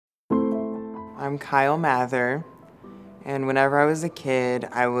I'm Kyle Mather, and whenever I was a kid,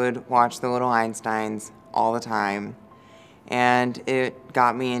 I would watch The Little Einsteins all the time, and it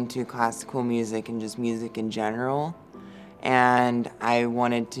got me into classical music and just music in general, and I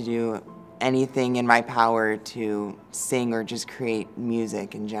wanted to do anything in my power to sing or just create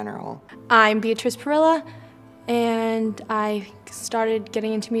music in general. I'm Beatrice Perilla, and I started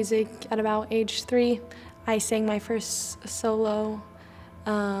getting into music at about age 3. I sang my first solo,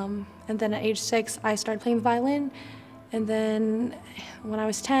 and then at age 6 I started playing the violin, and then when I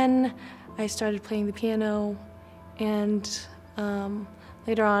was 10 I started playing the piano, and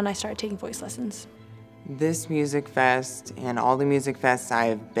later on I started taking voice lessons. This music fest and all the music fests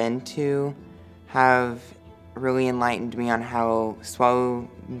I've been to have really enlightened me on how SWAU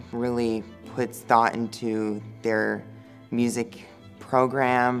really puts thought into their music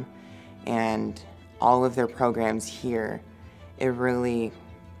program and all of their programs here.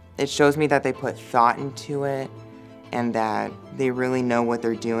 It shows me that they put thought into it and that they really know what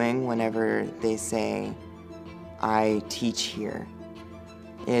they're doing whenever they say, I teach here.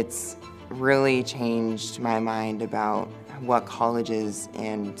 It's really changed my mind about what colleges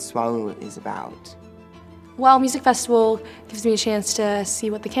and SWAU is about. Well, Music Festival gives me a chance to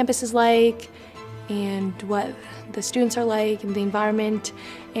see what the campus is like and what the students are like and the environment,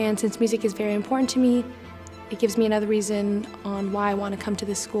 and since music is very important to me, it gives me another reason on why I want to come to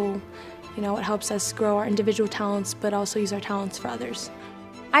this school. You know, it helps us grow our individual talents but also use our talents for others.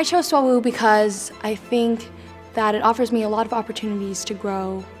 I chose SWAU because I think that it offers me a lot of opportunities to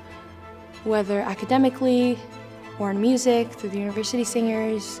grow, whether academically or in music through the university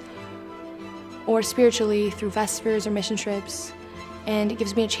singers, or spiritually through vespers or mission trips, and it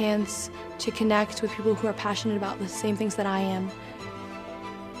gives me a chance to connect with people who are passionate about the same things that I am.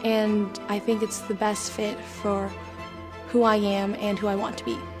 And I think it's the best fit for who I am and who I want to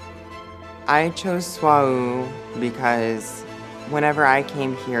be. I chose SWAU because whenever I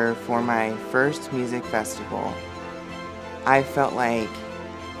came here for my first music festival, I felt like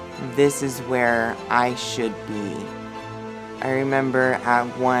this is where I should be. I remember at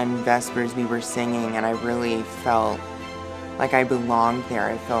one Vespers we were singing and I really felt like I belonged there.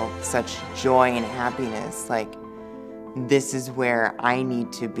 I felt such joy and happiness, like this is where I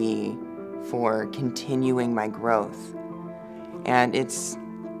need to be for continuing my growth. And it's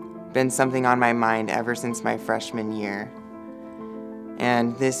been something on my mind ever since my freshman year.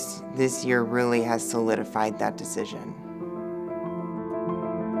 And this year really has solidified that decision.